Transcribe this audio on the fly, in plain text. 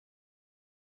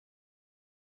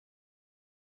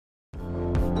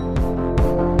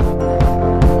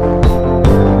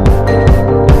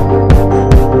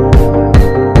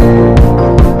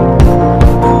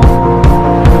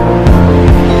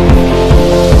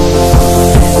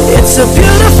It's a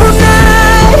beautiful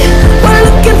night. We're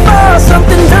looking for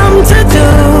something dumb to do.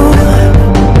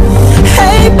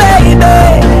 Hey baby,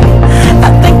 I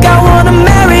think I wanna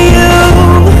marry you.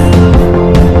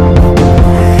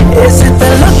 Is it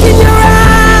the look in your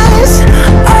eyes,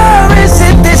 or is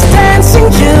it this dancing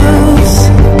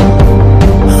juice?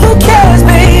 Who cares,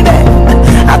 baby?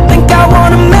 I think I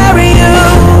wanna marry you.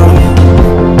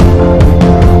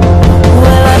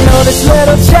 Well, I know this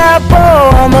little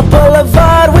chapel on the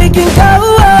boulevard we can go.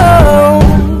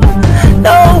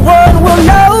 No one will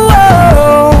know.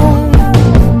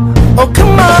 Oh,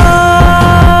 come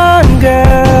on,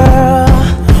 girl.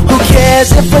 Who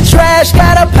cares if we're trash?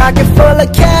 Got a pocket full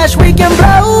of cash we can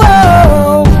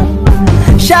blow.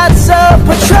 Shots of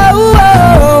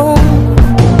Patron,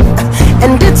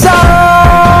 and it's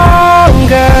on,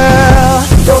 girl.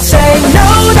 Don't say no,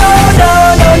 no, no,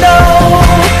 no, no.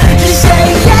 Just say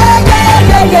yeah,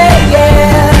 yeah, yeah, yeah,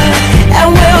 yeah. And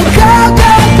we'll go,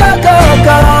 go, go, go,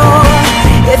 go.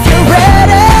 If you're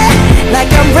ready,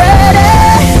 like I'm ready.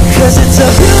 'Cause it's a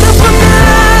beautiful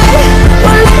night.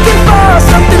 We're looking for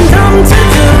something dumb to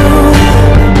do.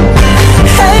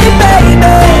 Hey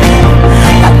baby,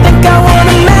 I think I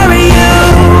wanna marry you.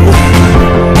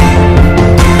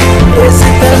 Is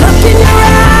it the look in your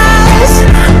eyes,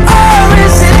 or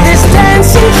is it this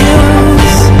dancing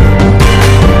juice?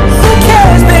 Who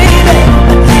cares, baby?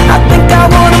 I think I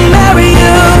wanna marry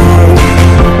you.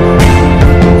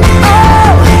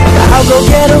 Oh, I'll go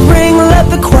get a ring, let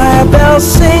the choir bells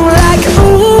sing like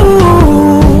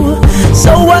ooh.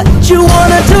 So what you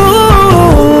wanna do?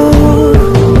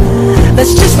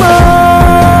 Let's just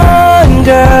run,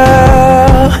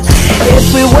 girl. If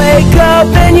we wake up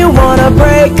and you wanna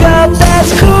break up,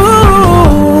 that's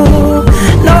cool.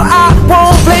 No, I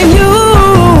won't blame you.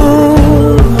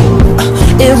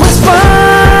 It was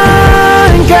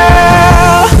fun,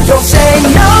 girl. Don't say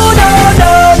no, no,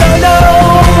 no, no, no.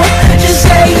 Just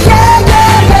say yeah,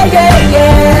 yeah, yeah, yeah,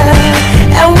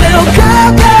 yeah. And we'll go,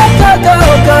 go, go, go,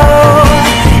 go.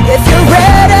 If you're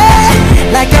ready,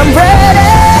 like I'm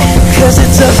ready. 'Cause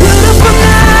it's a beautiful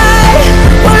night.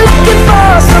 We're looking for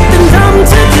something dumb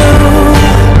to do.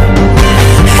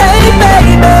 Hey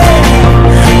baby,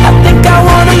 I think I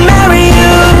wanna marry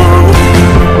you.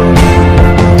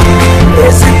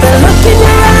 Is it the look in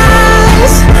your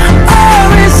eyes, or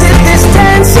is it this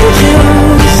dancing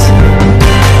juice?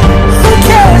 Who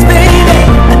cares, baby?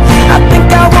 I think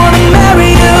I wanna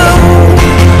marry you.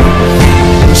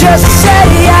 Just say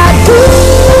I do.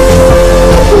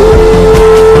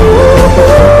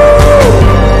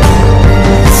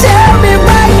 Tell me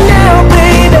right now,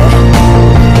 baby.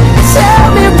 Tell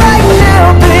me right now,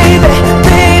 baby.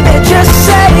 Baby, just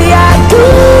say I do.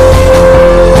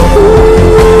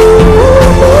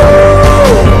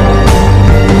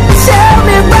 Tell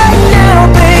me right now,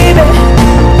 baby.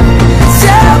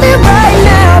 Tell me right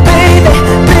now, baby.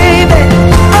 Baby,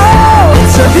 oh,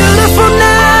 it's a beautiful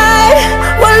night.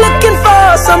 We're looking for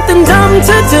something dumb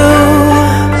to do.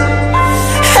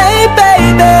 Hey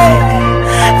baby,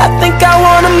 I think I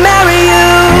wanna marry you.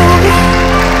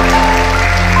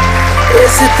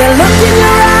 Is it the look in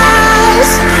your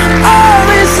eyes, or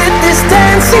is it this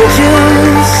dancing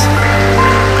juice?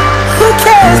 Who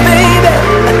cares, baby?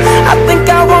 I think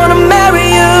I wanna